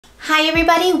Hi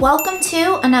everybody, welcome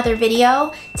to another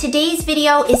video. Today's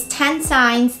video is 10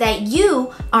 signs that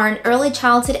you are an early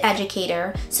childhood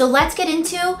educator. So let's get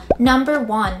into number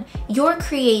 1. You're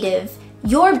creative.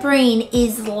 Your brain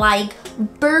is like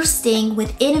bursting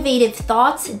with innovative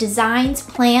thoughts, designs,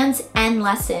 plans, and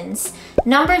lessons.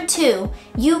 Number 2,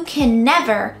 you can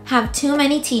never have too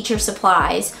many teacher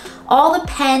supplies. All the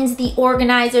pens, the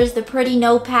organizers, the pretty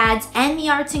notepads, and the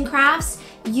arts and crafts,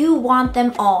 you want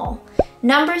them all.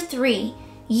 Number 3,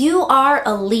 you are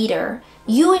a leader.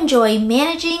 You enjoy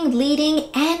managing,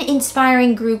 leading, and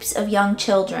inspiring groups of young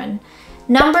children.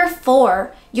 Number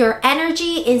 4, your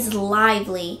energy is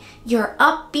lively. You're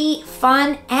upbeat,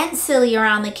 fun, and silly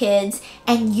around the kids,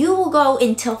 and you will go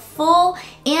into full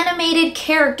animated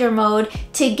character mode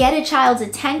to get a child's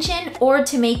attention or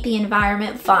to make the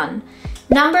environment fun.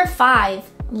 Number 5,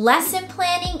 lesson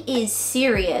planning is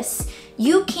serious.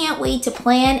 You can't wait to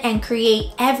plan and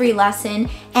create every lesson,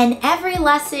 and every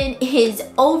lesson is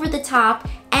over the top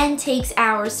and takes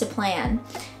hours to plan.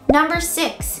 Number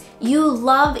 6, you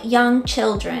love young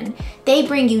children. They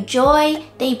bring you joy,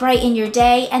 they brighten your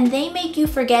day, and they make you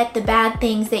forget the bad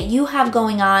things that you have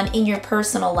going on in your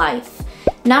personal life.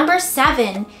 Number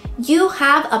 7, you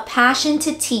have a passion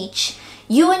to teach.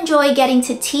 You enjoy getting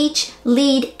to teach,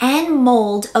 lead, and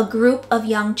mold a group of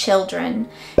young children.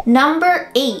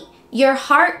 Number 8, your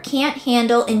heart can't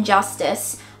handle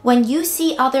injustice. When you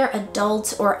see other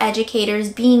adults or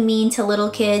educators being mean to little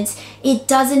kids, it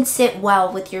doesn't sit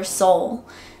well with your soul.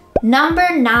 Number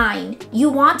 9, you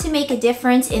want to make a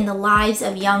difference in the lives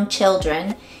of young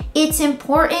children. It's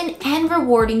important and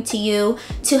rewarding to you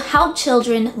to help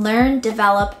children learn,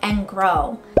 develop, and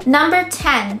grow. Number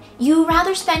 10, you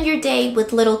rather spend your day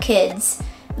with little kids.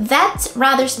 Vets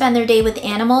rather spend their day with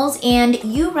animals, and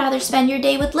you rather spend your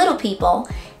day with little people.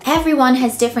 Everyone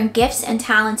has different gifts and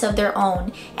talents of their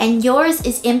own, and yours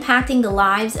is impacting the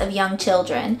lives of young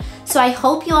children. So I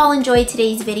hope you all enjoyed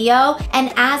today's video,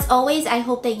 and as always, I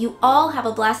hope that you all have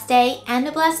a blessed day and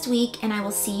a blessed week, and I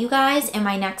will see you guys in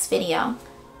my next video.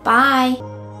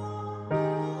 Bye!